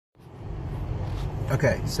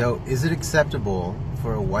Okay, so is it acceptable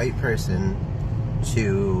for a white person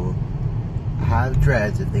to have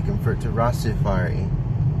dreads if they convert to Rastafari,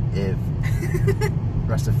 if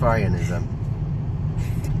Rastafarianism,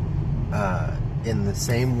 in the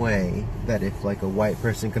same way that if like a white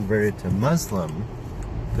person converted to Muslim,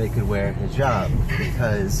 they could wear hijab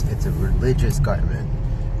because it's a religious garment,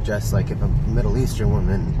 just like if a Middle Eastern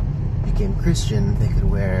woman became Christian, they could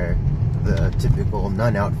wear the typical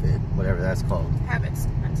nun outfit, whatever that's called. Habits.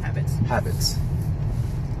 Men's habits. Habits.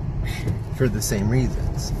 For the same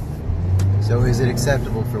reasons. So is it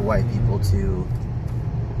acceptable for white people to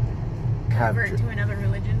Convert to another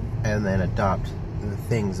religion? And then adopt the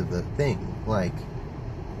things of the thing, like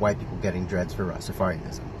white people getting dreads for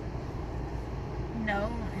Rastafarianism?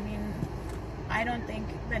 No, I mean, I don't think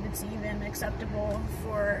that it's even acceptable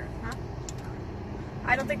for...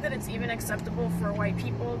 I don't think that it's even acceptable for white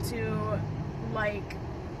people to, like,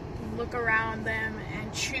 look around them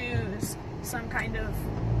and choose some kind of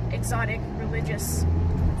exotic religious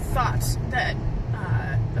thought that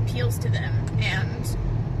appeals to them and,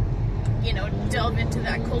 you know, delve into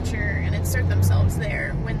that culture and insert themselves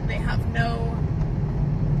there when they have no...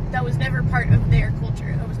 That was never part of their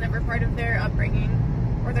culture. That was never part of their upbringing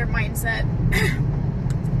or their mindset.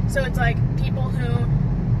 So it's like people who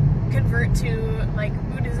convert to like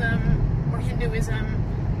Buddhism or Hinduism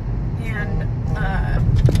and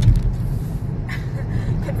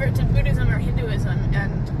convert to Buddhism or Hinduism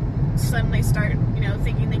and suddenly start, you know,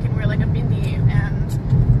 thinking they can wear like a bindi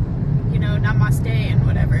and, you know, namaste and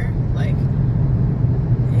whatever. Like,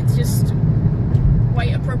 it's just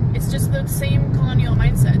it's just the same colonial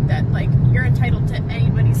mindset that like you're entitled to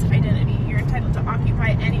anybody's identity. You're entitled to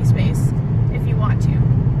occupy any space if you want to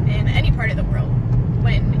in any part of the world,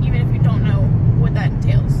 when even if you don't know what that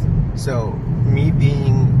entails. So me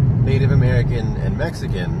being Native American and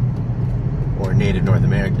Mexican, or Native North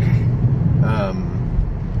American,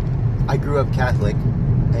 I grew up Catholic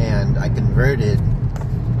and I converted.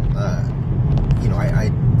 You know,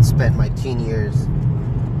 I spent my teen years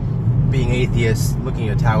being atheist, looking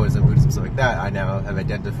at Taoism, Buddhism, stuff like that. I now have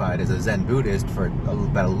identified as a Zen Buddhist for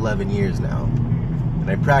about 11 years now. And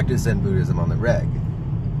I practice Zen Buddhism on the reg.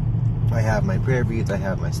 I have my prayer beads, I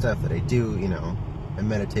have my stuff that I do, you know, I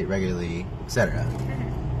meditate regularly, etc.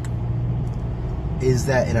 Is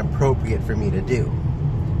that inappropriate for me to do?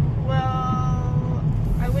 Well,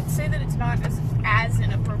 I would say that it's not as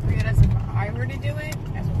inappropriate as if I were to do it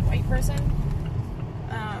as a white person.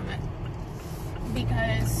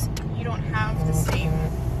 Because you don't have the same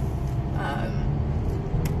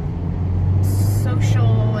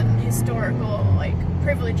social and historical like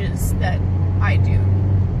privileges that I do,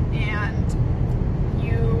 and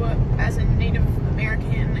you as a Native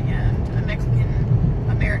American and a Mexican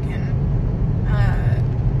American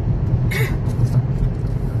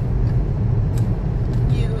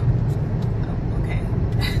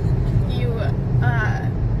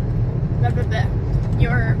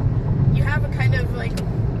you have a kind of like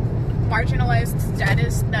marginalized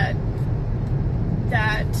status that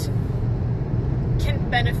can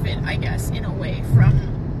benefit, I guess, in a way from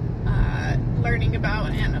learning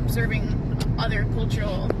about and observing other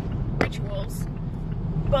cultural rituals.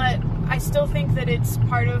 But I still think that it's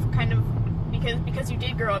part of kind of because you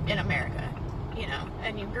did grow up in America, you know,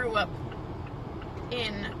 and you grew up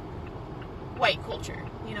in white culture,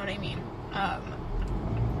 you know what I mean?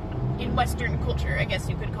 In Western culture, I guess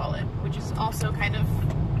you could call it, which is also kind of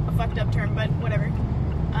a fucked up term, but whatever.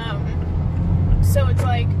 So it's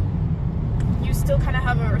like you still kind of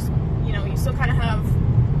have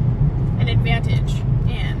an advantage,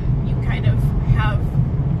 and you kind of have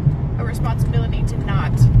a responsibility to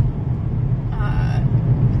not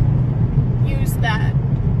use that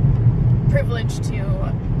privilege to,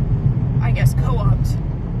 I guess, co-opt,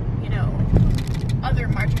 you know, other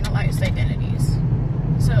marginalized identities.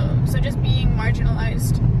 So just being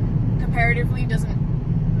marginalized comparatively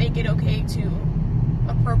doesn't make it okay to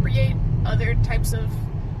appropriate other types of,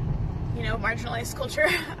 you know, marginalized culture,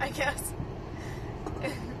 I guess.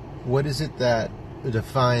 What is it that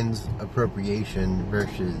defines appropriation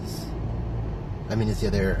versus, I mean, is the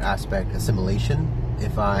other aspect assimilation?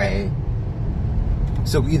 If I, right.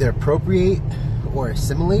 So either appropriate or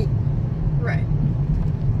assimilate? Right.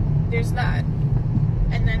 There's that.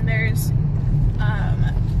 And then there's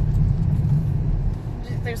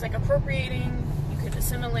like appropriating, you could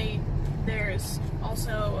assimilate. There's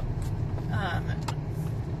also,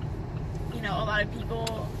 you know, a lot of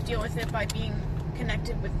people deal with it by being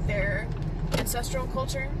connected with their ancestral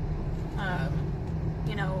culture.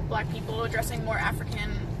 You know, black people dressing more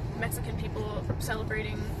African, Mexican people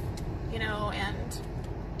celebrating, you know,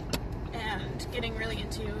 and and getting really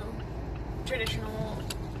into traditional,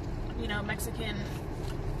 Mexican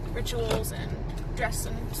rituals and dress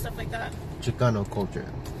and stuff like that. Chicano culture.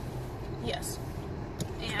 Yes.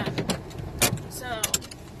 And so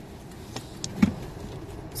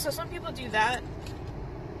some people do that,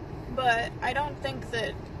 but I don't think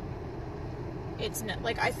that it's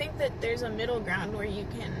like, I think that there's a middle ground where you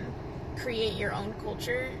can create your own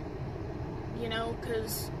culture,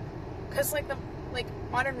 because like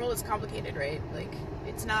modern rule is complicated, right? Like,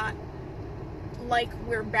 it's not like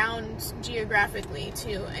we're bound geographically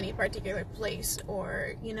to any particular place,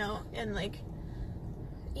 or and like,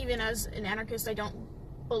 even as an anarchist, I don't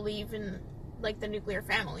believe in like the nuclear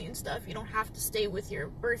family and stuff. You don't have to stay with your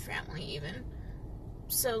birth family even.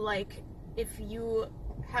 So like, if you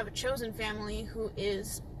have a chosen family who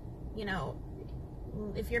is,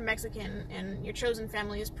 if you're Mexican and your chosen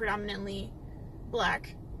family is predominantly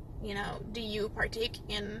black, do you partake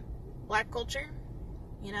in black culture?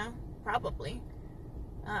 Probably.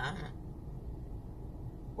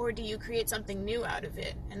 Or do you create something new out of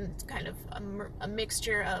it, and it's kind of a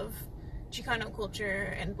mixture of Chicano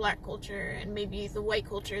culture and black culture and maybe the white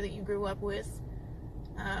culture that you grew up with,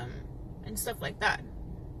 and stuff like that.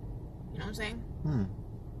 You know what I'm saying?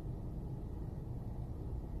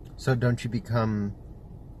 So don't you become...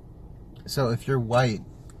 So if you're white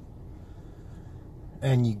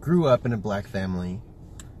and you grew up in a black family...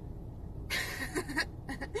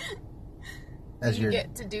 you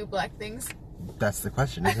get to do black things? That's the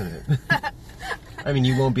question, isn't it? I mean,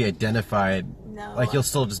 you won't be identified... No. Like, you'll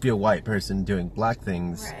still just be a white person doing black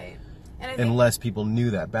things. Right. And unless people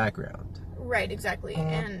knew that background. Right, exactly.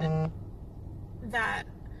 And that,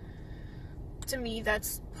 to me,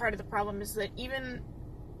 that's part of the problem, is that even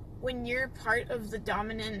when you're part of the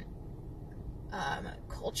dominant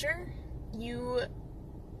culture, you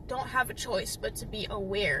don't have a choice but to be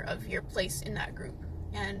aware of your place in that group,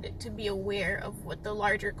 and to be aware of what the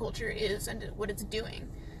larger culture is and what it's doing.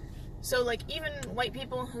 So, like, even white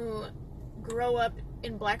people who grow up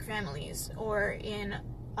in black families or in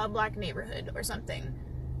a black neighborhood or something,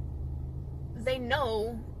 they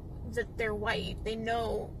know that they're white. They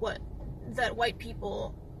know that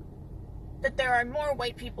there are more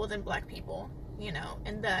white people than black people,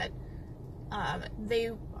 and that they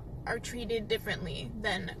are treated differently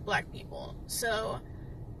than black people. So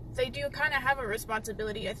they do kind of have a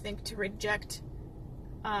responsibility, I think, to reject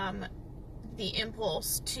the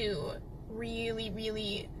impulse to really,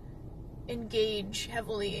 really engage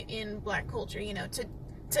heavily in black culture, to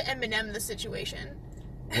Eminem the situation.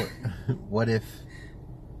 What if...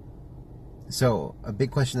 So, a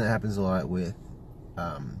big question that happens a lot with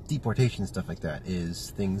deportation, stuff like that,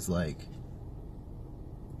 is things like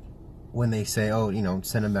when they say,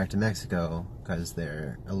 send them back to Mexico because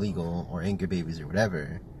they're illegal or anchor babies or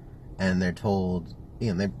whatever, and they're told,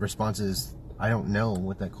 their response is, I don't know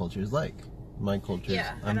what that culture is like. My culture.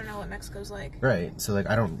 Yeah, I don't know what Mexico's like. Right. So, like,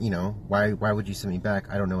 I don't, why would you send me back?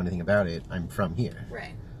 I don't know anything about it. I'm from here.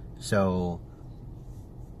 Right. So,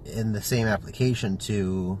 in the same application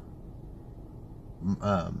to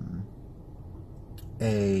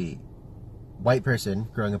a white person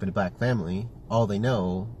growing up in a black family, all they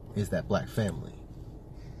know is that black family.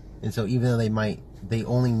 And so even though they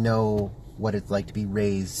only know what it's like to be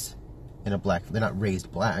raised in a black... They're not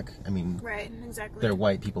raised black. I mean... Right, exactly. They're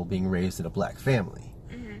white people being raised in a black family.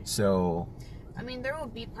 Mm-hmm. So... I mean, there will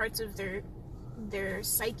be parts of their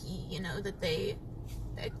psyche, that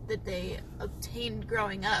they obtained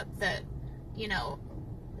growing up that,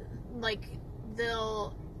 like,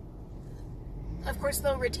 they'll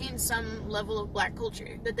retain some level of black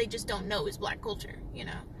culture that they just don't know is black culture,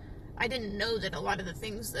 I didn't know that a lot of the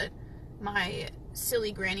things that my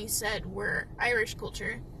silly granny said were Irish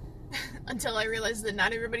culture until I realized that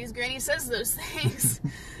not everybody's granny says those things.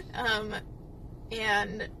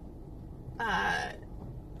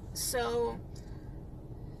 So,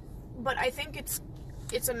 but I think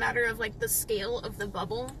it's a matter of, like, the scale of the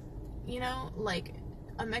bubble, like,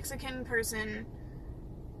 a Mexican person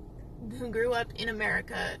who grew up in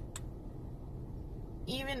America,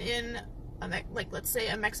 even in, let's say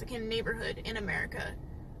a Mexican neighborhood in America,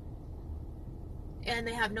 and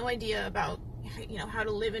they have no idea about, how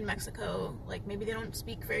to live in Mexico, like, maybe they don't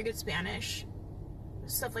speak very good Spanish,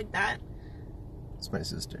 stuff like that. It's my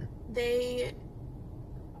sister. They're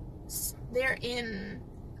in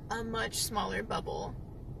a much smaller bubble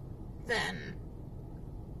than,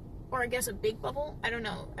 or I guess a big bubble. I don't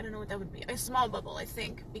know what that would be. A small bubble, I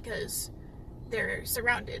think, because they're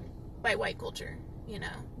surrounded by white culture.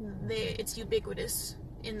 It's ubiquitous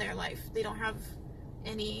in their life. They don't have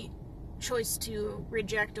any choice to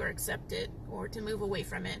reject or accept it or to move away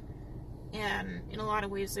from it. and in a lot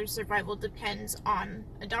of ways their survival depends on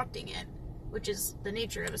adopting it, which is the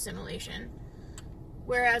nature of assimilation.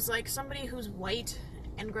 Whereas, like, somebody who's white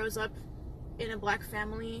and grows up in a black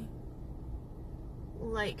family,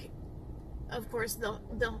 like, of course they'll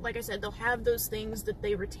like I said, they'll have those things that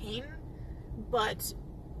they retain, but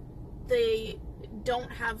they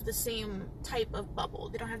don't have the same type of bubble.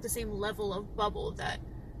 They don't have the same level of bubble that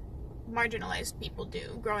marginalized people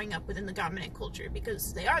do growing up within the dominant culture,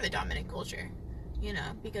 because they are the dominant culture, you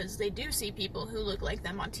know, because they do see people who look like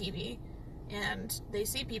them on TV, and they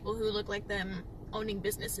see people who look like them owning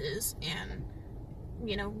businesses and,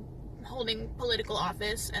 you know, holding political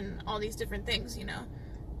office and all these different things, you know.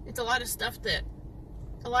 It's a lot of stuff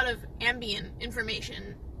a lot of ambient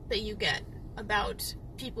information that you get about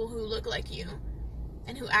people who look like you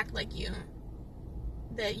and who act like you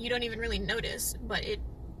that you don't even really notice, but it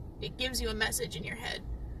gives you a message in your head.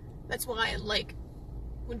 That's why, like,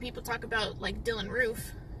 when people talk about, like, Dylan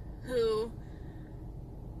Roof, who,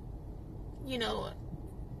 you know,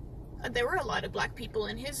 there were a lot of black people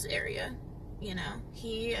in his area, you know.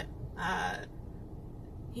 He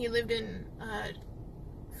lived in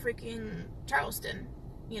freaking Charleston,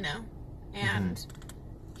 you know, and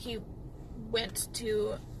he went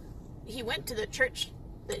to the church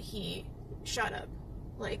that he shot up.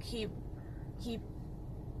 Like, he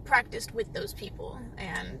practiced with those people,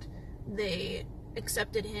 and they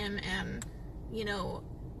accepted him, and, you know,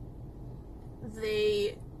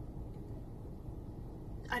 they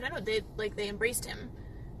embraced him,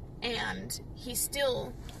 and he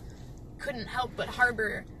still couldn't help but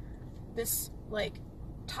harbor this, like,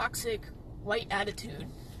 toxic white attitude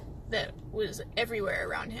that was everywhere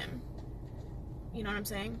around him. You know what I'm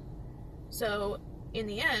saying? So, in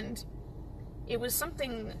the end, it was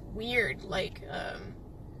something weird, like,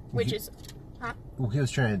 which is, huh? Well, he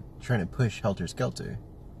was trying to push Helter Skelter.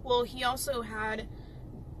 Well, he also had,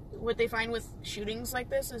 what they find with shootings like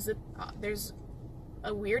this is that there's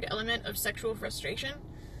a weird element of sexual frustration,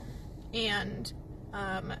 and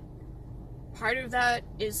part of that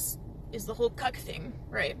is the whole cuck thing,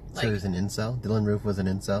 right? Like, so he was an incel? Dylan Roof was an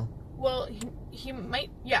incel? Well,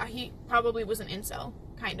 he probably was an incel,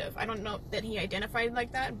 kind of. I don't know that he identified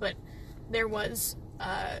like that, but there was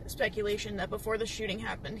speculation that before the shooting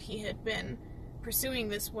happened, he had been pursuing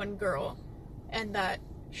this one girl, and that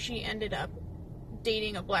she ended up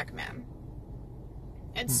dating a black man.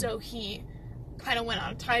 And so he kind of went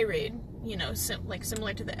on a tirade, you know,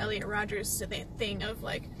 similar to the Elliot Rodgers thing of,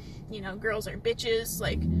 like, you know, girls are bitches,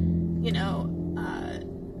 like, you know,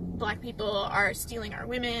 black people are stealing our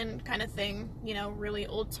women kind of thing, you know, really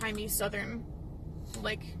old-timey Southern,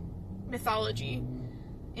 like, mythology.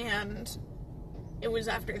 And it was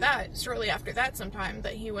shortly after that sometime,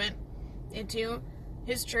 that he went into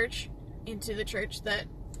his church, into the church that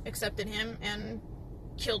accepted him, and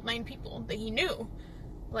killed 9 people that he knew.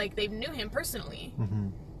 Like, they knew him personally.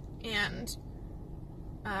 And,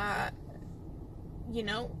 you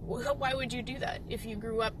know, why would you do that if you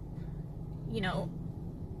grew up, you know,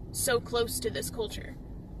 so close to this culture?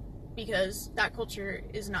 Because that culture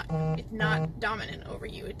it's not dominant over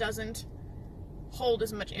you. It doesn't hold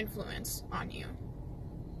as much influence on you.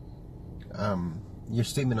 Your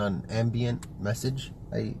statement on ambient message,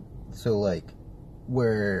 so, like,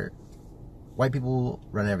 where white people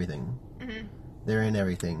run everything. They're in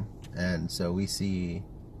everything, and so we see,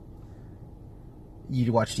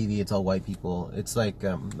 you watch TV, it's all white people. It's like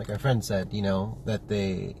our friend said, you know, that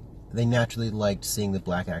they naturally liked seeing the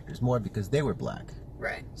black actors more because they were black.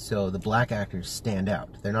 Right. So the black actors stand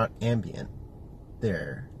out. They're not ambient.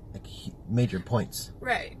 They're, like, major points.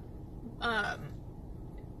 Right.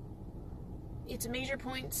 It's major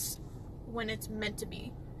points when it's meant to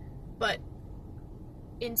be, but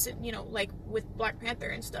you know, like with Black Panther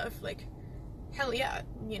and stuff, like, hell yeah,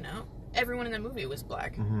 you know, everyone in the movie was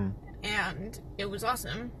black, and it was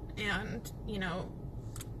awesome, and, you know,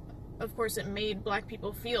 of course it made black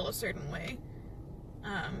people feel a certain way,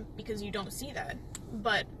 because you don't see that.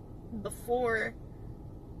 But before,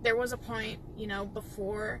 there was a point, you know,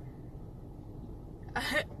 before,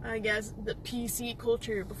 I guess, the PC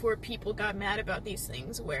culture, before people got mad about these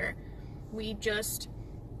things, where we just,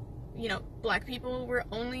 you know, black people were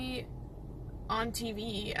only on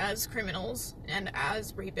TV as criminals and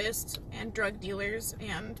as rapists and drug dealers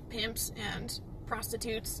and pimps and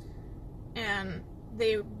prostitutes, and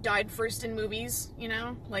they died first in movies, you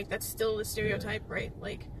know? Like, that's still the stereotype, right?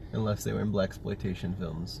 Like, unless they were in blaxploitation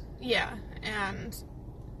films. Yeah, and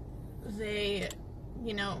they,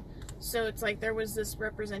 you know, so it's like there was this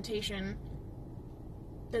representation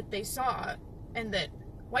that they saw, and that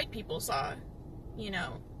white people saw, you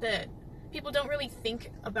know, that people don't really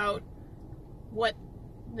think about what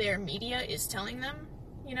their media is telling them.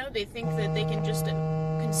 You know, they think that they can just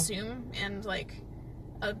consume and, like,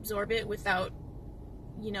 absorb it without,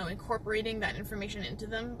 you know, incorporating that information into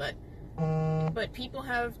them. But people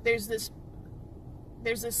have, there's this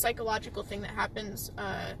psychological thing that happens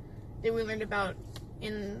that we learned about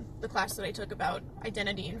in the class that I took about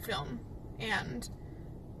identity in film. And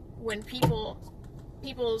when people's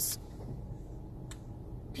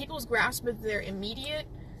grasp of their immediate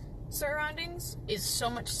surroundings is so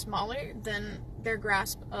much smaller than their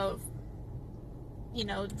grasp of, you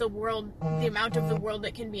know, the world, the amount of the world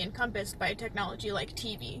that can be encompassed by a technology like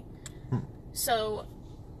TV. So,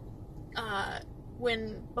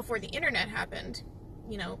 before the internet happened,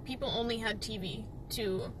 you know, people only had TV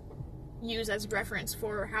to use as reference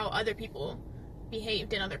for how other people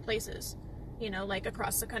behaved in other places, you know, like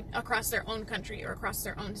across their own country or across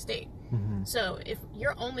their own state. Mm-hmm. So if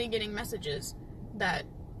you're only getting messages that,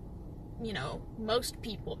 you know, most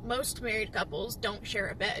married couples don't share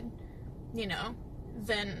a bed, you know,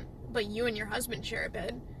 but you and your husband share a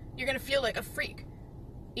bed, you're going to feel like a freak,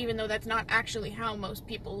 even though that's not actually how most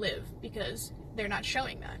people live, because they're not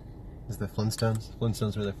showing that. Is the Flintstones?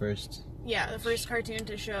 Flintstones were the first... Yeah, the first cartoon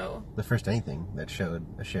to show... The first anything that showed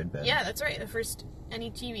a shared bed. Yeah, that's right. The first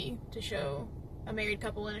any TV to show a married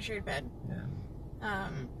couple in a shared bed. Yeah.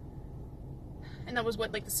 And that was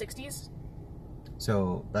what, like the 60s?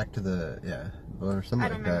 So, back to the... Yeah, or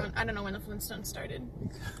something like that. I don't know when the Flintstones started.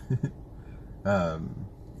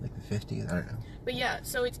 Like the 50s? I don't know. But yeah,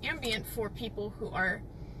 so it's ambient for people who are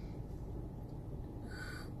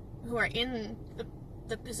in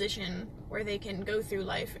the position where they can go through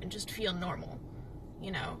life and just feel normal,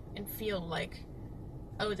 you know, and feel like,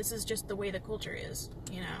 oh, this is just the way the culture is,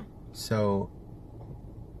 you know. So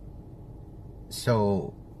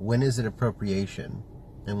when is it appropriation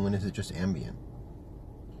and when is it just ambient?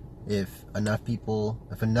 If enough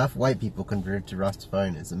white people converted to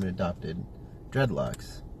Rastafarianism and adopted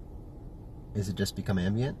dreadlocks, is it just become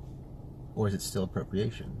ambient? Or is it still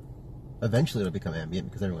appropriation? Eventually it'll become ambient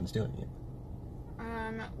because everyone's doing it.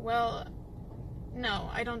 Well,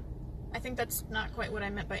 no, I think that's not quite what I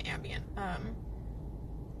meant by ambient.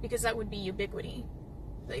 Because that would be ubiquity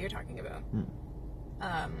that you're talking about.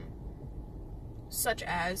 Such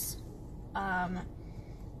as,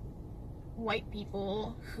 white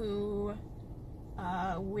people who,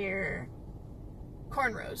 wear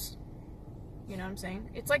cornrows. You know what I'm saying?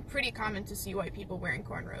 It's, like, pretty common to see white people wearing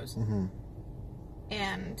cornrows. Mm-hmm.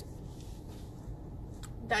 And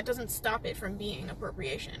that doesn't stop it from being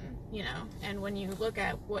appropriation, you know? And when you look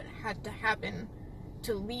at what had to happen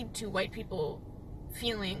to lead to white people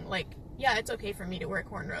feeling like, yeah, it's okay for me to wear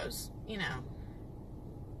cornrows, you know?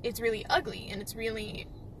 It's really ugly, and it's really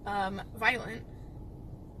violent,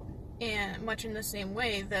 and much in the same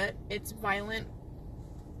way that it's violent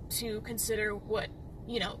to consider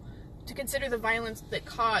to consider the violence that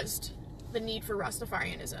caused the need for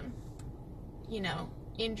Rastafarianism, you know,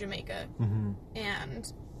 in Jamaica. Mm-hmm.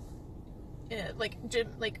 And like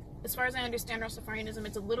as far as I understand Rastafarianism,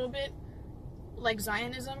 it's a little bit like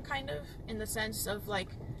Zionism, kind of, in the sense of, like,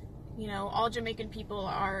 you know, all Jamaican people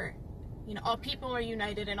are, you know, all people are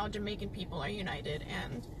united and all Jamaican people are united,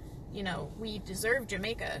 and, you know, we deserve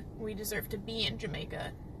Jamaica, we deserve to be in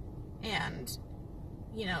Jamaica, and,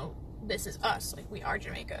 you know, this is us, like, we are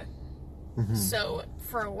Jamaica. Mm-hmm. So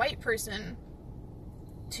for a white person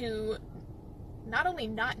to not only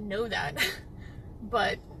not know that,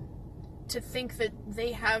 but to think that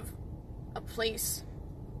they have a place,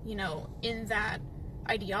 you know, in that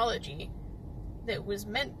ideology that was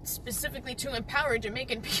meant specifically to empower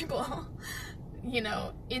Jamaican people, you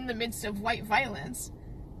know, in the midst of white violence,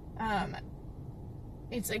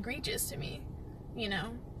 it's egregious to me, you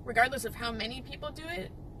know, regardless of how many people do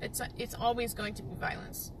it, it's always going to be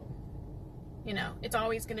violence, you know, it's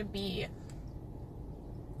always going to be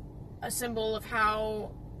a symbol of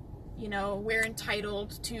how, you know, we're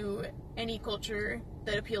entitled to any culture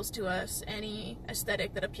that appeals to us, any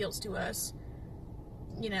aesthetic that appeals to us,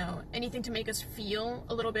 you know, anything to make us feel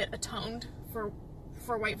a little bit atoned for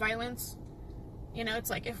white violence. You know, it's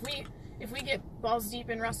like, if we get balls deep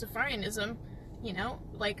in Rastafarianism, you know,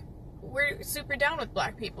 like, we're super down with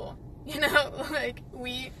black people, you know, like,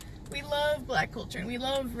 we love black culture, and we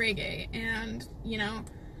love reggae, and, you know,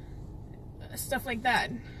 stuff like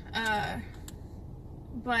that.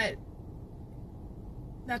 But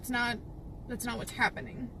that's not what's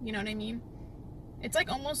happening, you know what I mean? It's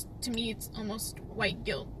like, almost, to me, it's almost white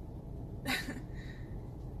guilt.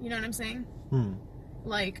 You know what I'm saying?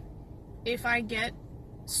 Like, if I get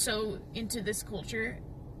so into this culture,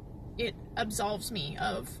 it absolves me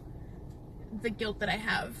of the guilt that I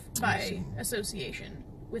have by association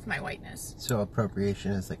with my whiteness. So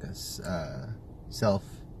appropriation is like a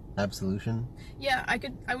self-absolution? Yeah,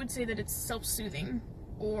 I would say that it's self-soothing,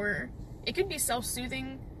 or it could be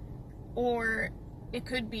self-soothing, or it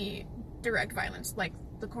could be direct violence, like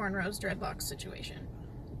the cornrows, dreadlocks situation.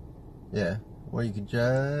 Yeah, or you could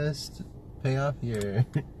just pay off your...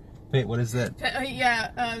 Wait, what is that?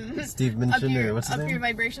 Steve Minchin, or what's his name? Up your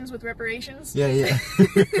vibrations with reparations. Yeah.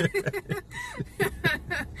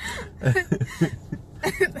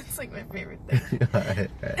 That's like my favorite thing. All right.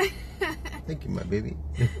 Thank you, my baby.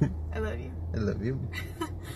 I love you. I love you.